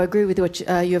certainly I do agree with what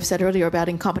you have said earlier about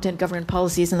incompetent government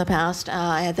policies in the past.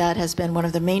 That has been one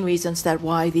of the main reasons that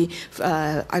why the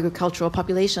agricultural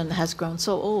population has grown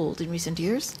so old in recent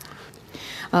years.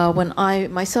 When I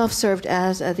myself served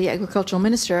as the agricultural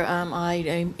minister,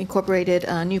 I incorporated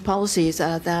new policies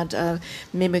that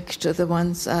mimicked the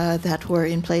ones that were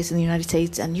in place in the United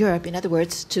States and Europe. In other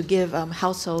words, to give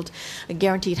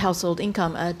guaranteed household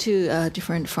income to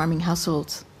different farming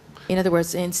households. In other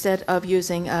words, instead of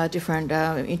using different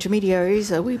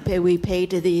intermediaries, we paid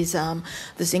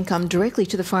this income directly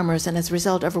to the farmers, and as a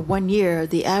result, over 1 year,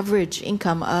 the average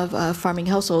income of farming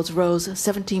households rose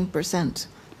 17%.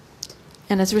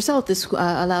 And as a result, this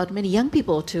allowed many young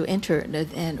people to enter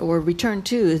or return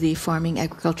to the farming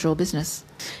agricultural business.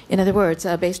 In other words,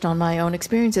 based on my own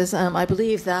experiences, I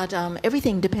believe that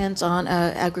everything depends on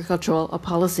agricultural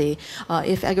policy.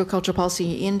 If agricultural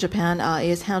policy in Japan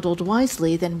is handled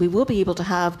wisely, then we will be able to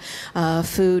have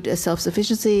food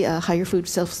self-sufficiency, higher food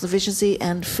self-sufficiency,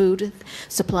 and food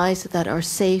supplies that are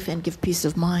safe and give peace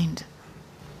of mind.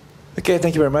 Okay,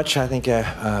 thank you very much. I think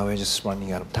we're just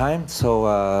running out of time, so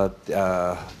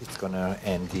it's going to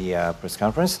end the press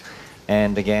conference.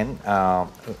 And again, I'd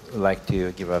like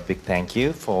to give a big thank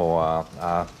you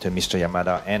to Mr.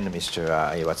 Yamada and Mr.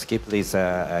 Iwatsuki. Please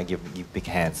give big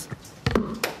hands.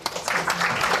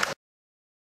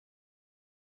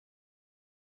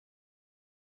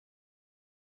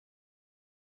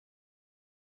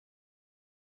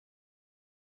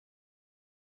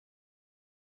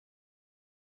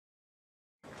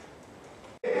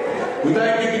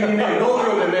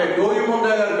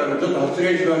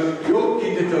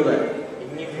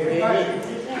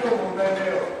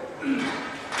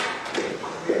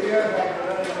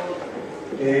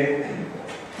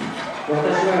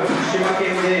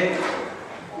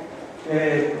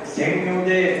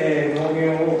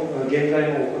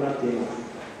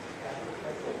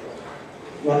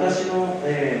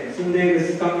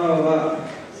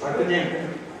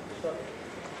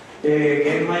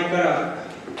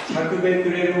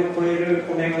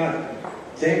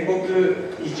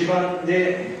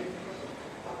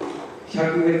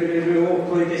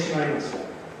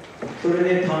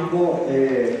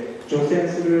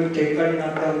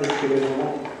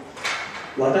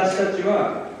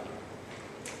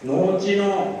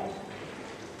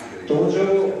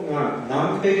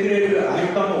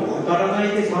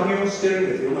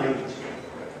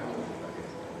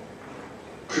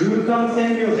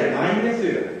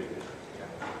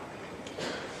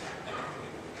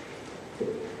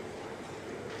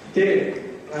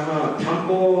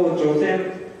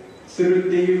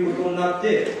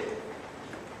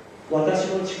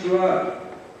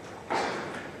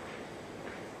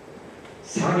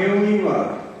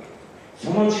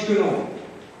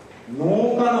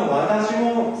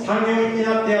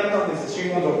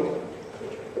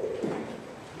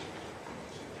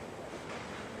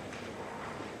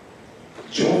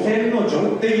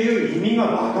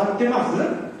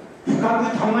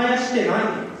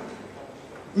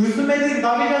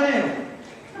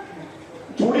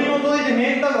 除いて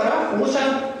ねえんだから放射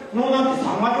能なんて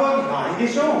下がるわけない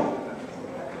でしょ。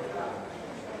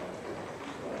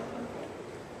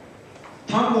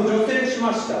田んぼ除染し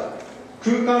ました、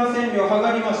空間線量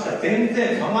測りました、全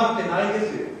然下がってないで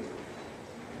すよ。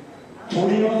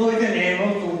取り除いてねえ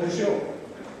のそうでしょう。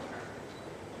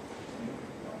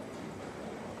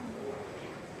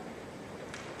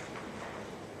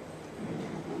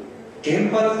原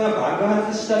発が爆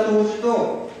発した当時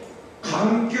と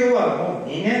環境はもう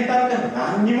2年経っても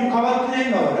何にも変わってねえ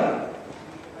んだから。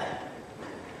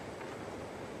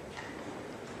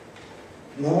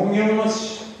農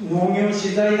業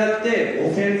資材だって汚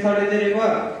染されてれ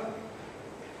ば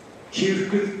被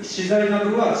覆資材な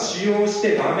どは使用し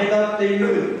てダメだってい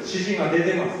う指示が出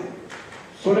てます。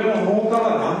それも農家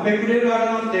が何べくれるあれ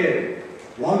なんて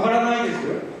わからないです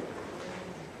よ。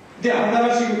で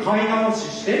新しく買い直し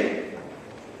して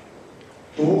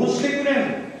どうしてくれん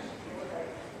の。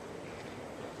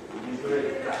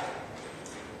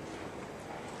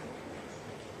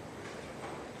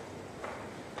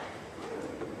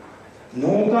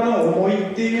農家の思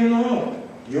いっていうのを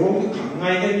よく考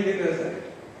えてみてください。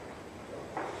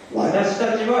私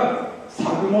たちは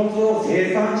作物を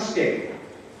生産して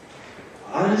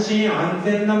安心安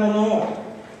全なものを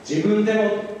自分でも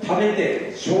食べ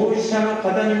て消費者の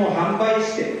方にも販売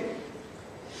して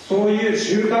そういう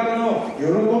収穫の喜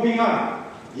びが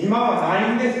今はな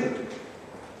いんです。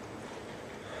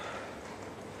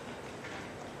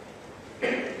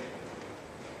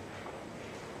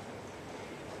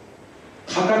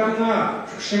価格が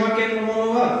福島県のも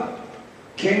のは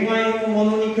県外のも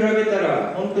のに比べた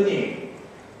ら本当に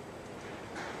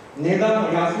値段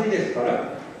も安いですか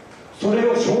ら、それ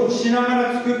を承知しなが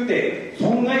ら作って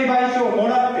損害賠償をも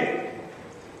らって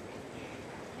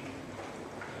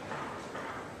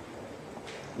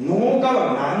農家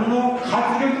は何の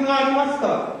活力があります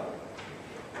か。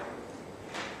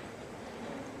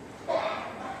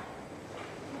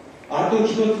あと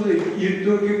一つ言っ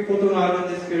ておくことがある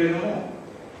んですけれども、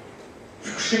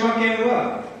福島県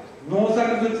は農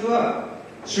作物は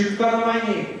出荷の前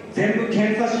に全部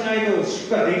検査しないと出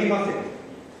荷できません。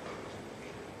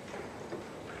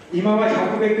今は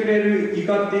100ベクレル以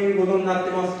下っていうことになっ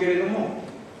てますけれども、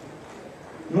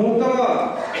農家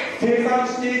が生産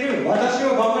している私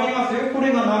は分かりますよ、こ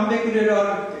れが何ベクレルあ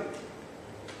るっ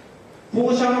て。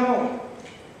放射能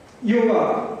要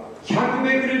は100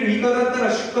ベクレル以下だった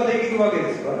ら出荷できるわけ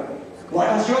ですから、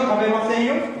私は食べません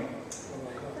よ。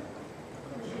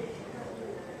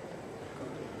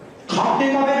買っ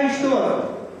て食べる人は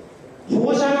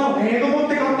放射能メイド持っ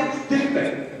て買って食ってるっ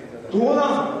てどうな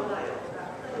の。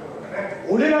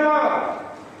俺ら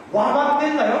は分かっ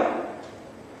てんだよ。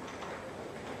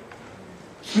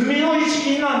罪の意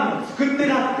識になるの作って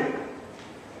なって。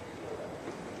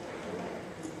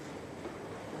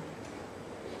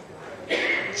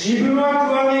自分は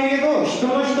食わねえけど人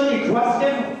の人に食わせ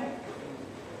てんの。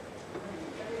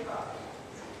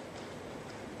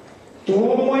ど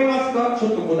う思いますか。ちょ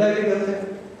っと答えてください。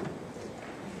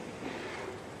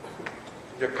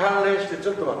じゃあ関連してち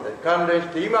ょっと待って、関連し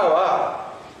て今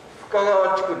は深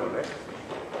川地区のね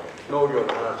農業の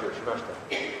話をしました。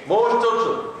もう一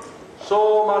つ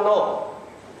相馬の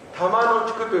玉野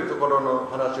地区というところの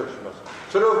話をします。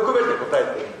それを含めて答え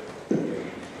て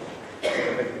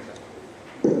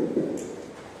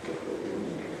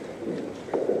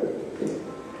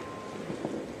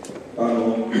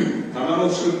玉野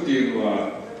地区っていうのは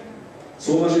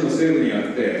相馬市の西部にあっ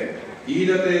て飯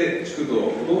舘地区と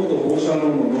ほとんど放射能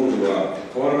の濃度は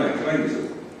変わらない、高いんですよ。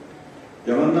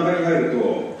山の中に入る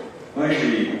と毎日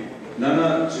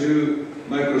7、10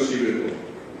マイクロシーベルト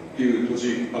っていう土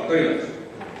地ばっかりなんですよ。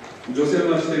除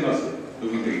染はしています、部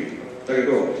分的に。だけ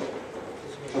ど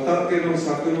畑の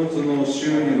作物の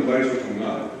収入の賠償金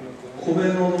が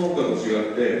米の農家と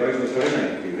違って賠償され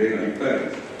ないっていう例がいっぱいあるん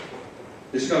です。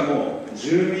でしかも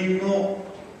住民の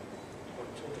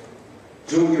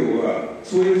状況は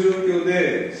そういう状況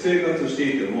で生活し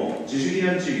ていても自主避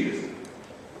難地域です。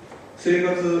生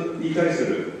活に対す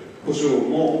る保障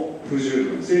も不十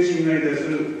分、精神被害に対す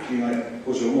る被害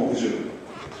保障も不十分、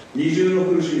二重の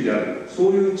苦しみである、そ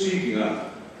ういう地域が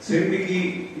線引き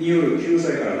による救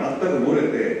済から全く漏れ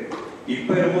ていっ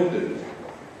ぱい残ってるんです。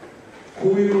こ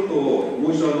ういうことをも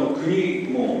う一度国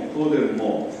も東電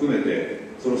も含めて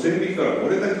その線引きから漏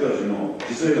れた人たちの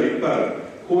実例がいっぱいある。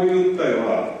こういう訴え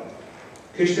は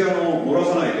決して漏ら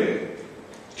さないで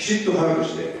きちっと把握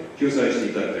して救済し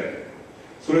ていただきたい。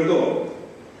それと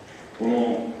こ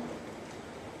の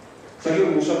先ほ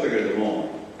どもおっしゃったけれども、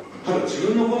ただ自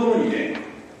分の子供にね、例え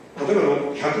ば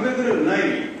100ベクレルない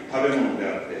食べ物で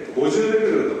あって50ベク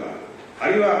レルとか、あ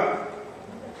るいは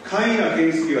簡易な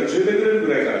検出器は10ベクレル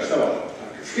ぐらいから下は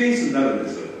不検出になるんで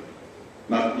す。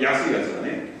まあ、安いやつが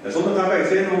ね。そんな高い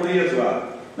性能のいいやつ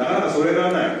はなかなかそれ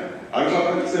がない。アルフ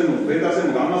ァ線もベータ線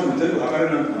もガンマ線も全部測れ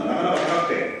るなんてのはなかなか高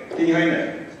くて手に入んな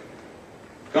い。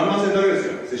ガンマ線だけです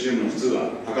よ、セシウムの普通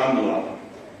は測るのは。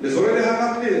でそれで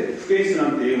測って不検出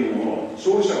なんていうものを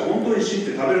消費者が本当に信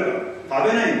じて食べるか、食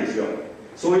べないんですよ。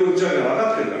そういう内訳が分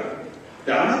かってるから。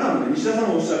であなたも、ね、西田さ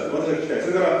んもおっしゃる、私が聞きたい、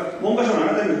それから文科省の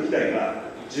あなたにも聞きたい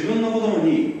が、自分の子供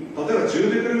に例えば10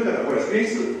ベクレルだからこれ不検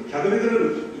出100ベクレ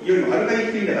ルよりもはるかに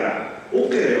低いんだから OK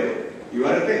だよと言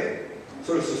われて、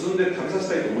それを進んで食べさせ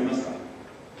たいと思いますか？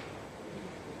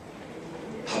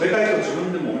食べたいと自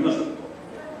分でも思います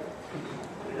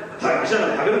か？はい、医者な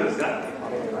んて食べるんですか？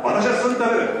私は進んで食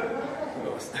べる。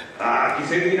ああ、犠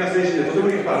牲的な精神でとても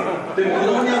立派。でも子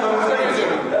供には食べさせないんです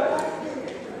よ。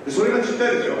でそれが実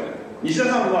態ですよ。西田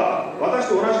さんは私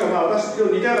と同じか、まあ、私と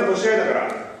似たような年合いだから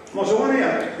もうしょうがね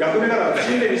えや、役目から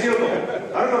死んでみせようと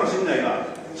あるかもしれないが、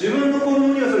自分の子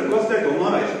供にはそれ食わせたいと思わ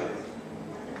ないでしょ。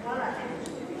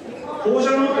放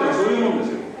射能っていうのはそういうもんで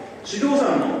すよ。指導者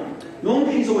ののん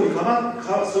きにそこに座っ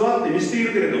て見せてい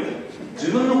るけれども、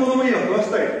自分の子供には食わせ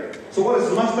たい、そこで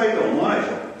済ませたいとは思わないでし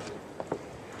ょ。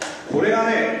これが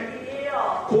ね、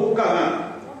国家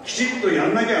がきちっとや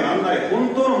んなきゃなんない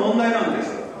本当の問題なんで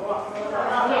す。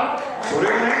それ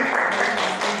をね、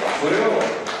それを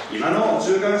今の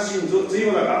中間指針追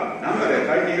語だかなんかで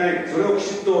書いていない、それをき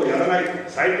ちっとやらない、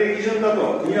最低基準だ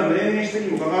と国は明言してに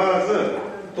もかかわらず、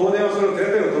東電はそれを手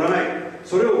当てを取らない、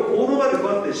それを大の場でこ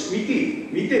うやって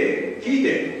見て聞い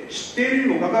て知っている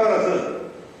にもかかわら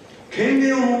ず、権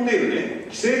限を持っているね、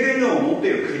規制権限を持って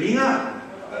いる国が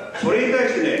それに対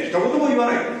してね、一言も言わ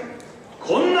ない。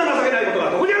こんな情けないこと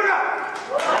がどこにあるか。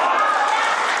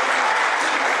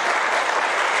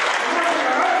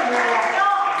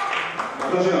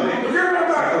私はね、先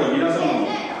ほど皆様の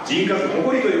人格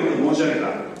誇りということを申し上げた。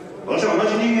私は同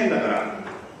じ人間だから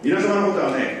皆様のこと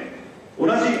はね、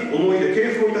同じ思いで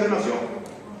敬服をいたしますよ、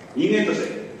人間とし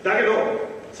て。だけど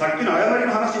さっきの誤り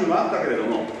の話にもあったけれど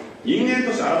も、人間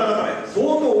としてあなた方ね、相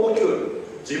当大きく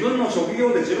自分の職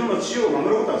業で自分の地位を守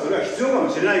ることはそれは必要か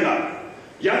もしれないが、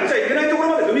やっちゃいけないとこ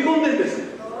ろまで踏み込んでるんです。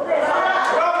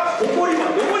誇り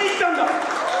はどこに行ったんだ。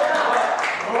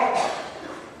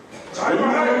こん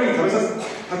なものに食べさせ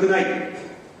たくない、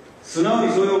素直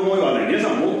にそういう思いはね、皆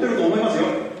さん持ってると思いますよ。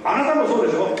あなたもそう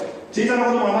でしょ。小さな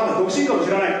子供はまだ独身かもし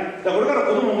れない。だからこれから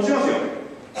子供を持ちますよ。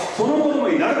その子供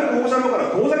になるべく放射能か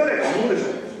ら遠ざけたいと思うでし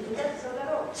ょ。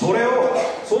それを、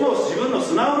その自分の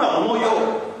素直な思い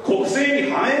を国政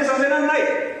に反映させられない、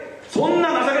そん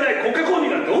な情けない国家公認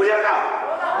がどうやるか。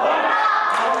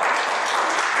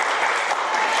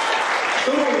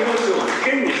人の命を危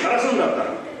険にさらすんだったら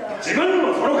自分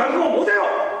のその覚悟を持てよ。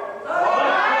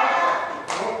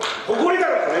誇りだ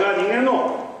ろ、それが人間の。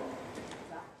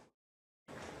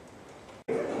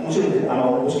もちろん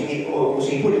ご指摘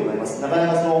通りでございます。なか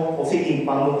なかその世間一般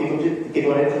の受け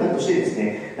取られる方としてです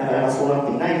ね、なかなかそうなっ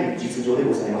ていないという実情で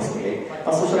ございますので、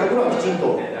そうしたところはきちん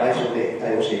と賠償で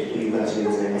対応していくという形で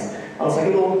ございます。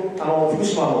先ほど福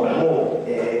島のものを、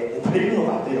食べれるの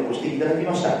かというのをご指摘いただき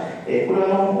ました。これ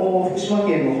は福島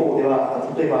県の方では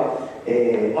例え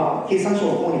ば経産省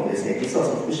の方にもですね、実は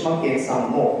その福島県産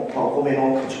の、お米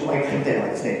の直売会みたいなの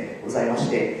がですねございまし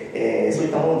て、そうい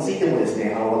ったものについてもです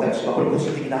ね、私はこれ個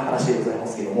人的な話でございま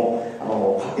すけれども、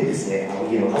買ってですね、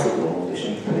家の家族の者と一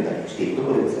緒に食べたりしていると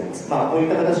ころでございます。こういっ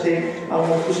た形で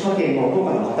福島県の農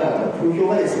家の方々の風評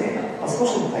がですね、少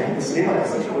しでも回復すればで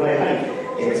すね、これはやはり、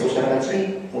そうした形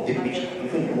に持っていくべきという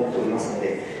ふうに思っておりますの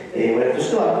で、我々と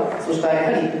してはそうした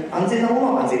やはり安全なも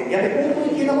のは安全、やはり本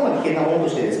当に危険なものは危険なものと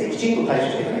してですね、きちんと対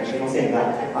処していかなきゃいけません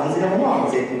が、安全なものは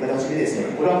安全という形でです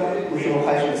ね、これは風評の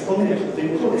解消に努めるとい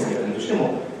うことをですね、国として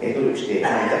も努力して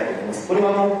まいりたいと思います。これ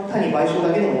は単に賠償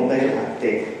だけの問題ではなく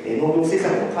て、農業政策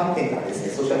の観点からです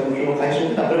ね、そうした風評の解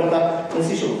消というのは、これまた農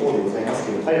水省の方でございます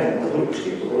けれども、彼らもまた努力して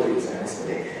いるところでございます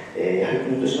ので、やはり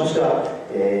国としましては、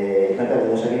何回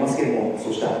も申し上げますけれども、そ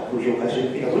うした風評解消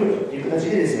に向けた努力という形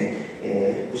でですね、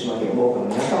福島県農家の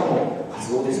皆さんの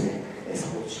活動をですね、サ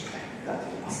ポートしていきたいと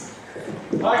思います。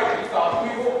はい、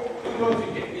風評につ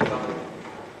いて、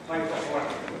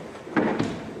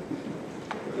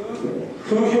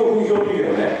風評って言うけ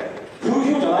どね、風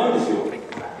評じゃないんですよ。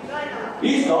い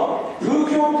いですか？風評っ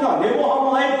てのは根も葉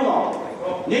もないものな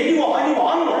の。根にも葉に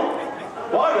もあんの。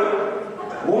わかる？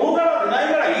物からでな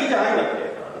いからいいじゃないんだって。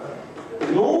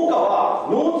農家は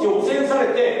農地汚染され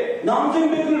て何千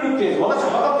ベクレルって私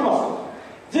は測ってま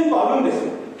す。全部あるんです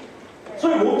よ。そ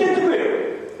れ持ってってくれよ。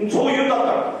そう言うんだった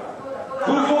ら、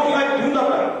風評被害って言うんだっ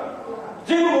たら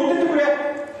全部持ってってくれ。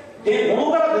で、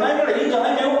物からでないからいいんじゃな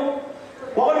いんだよ。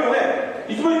わかるよ。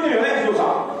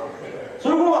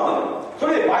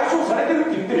償されてるって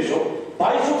言ってるでしょ。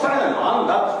賠償されないのあん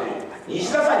だって言ってる。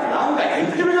西田さんに何回か言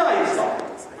ってるじゃないですか。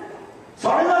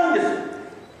されないんです。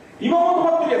今まと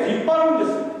まってるやついっぱいあるん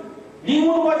です。リン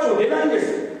ゴの賠償出ないんです。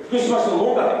福島市の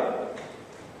農家で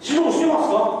指導してます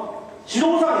か。指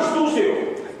導さんに指導してよ。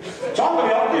ちゃんと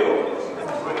やってよ。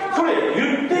それ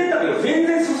言ってんだけど全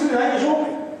然進んでないでしょ。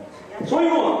そういう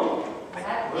ようなの。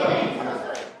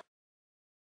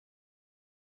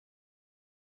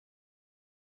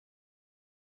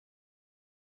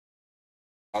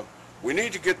We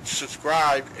need to get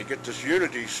subscribed and get this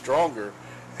unity stronger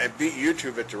and beat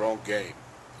YouTube at their own game.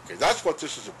 Okay, that's what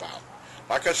this is about.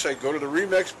 Like I say, go to the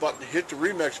remix button, hit the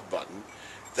remix button.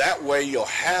 That way you'll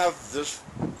have this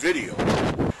video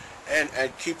and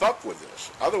keep up with this.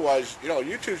 Otherwise, you know,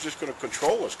 YouTube's just going to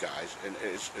control us, guys, and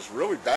it's really bad.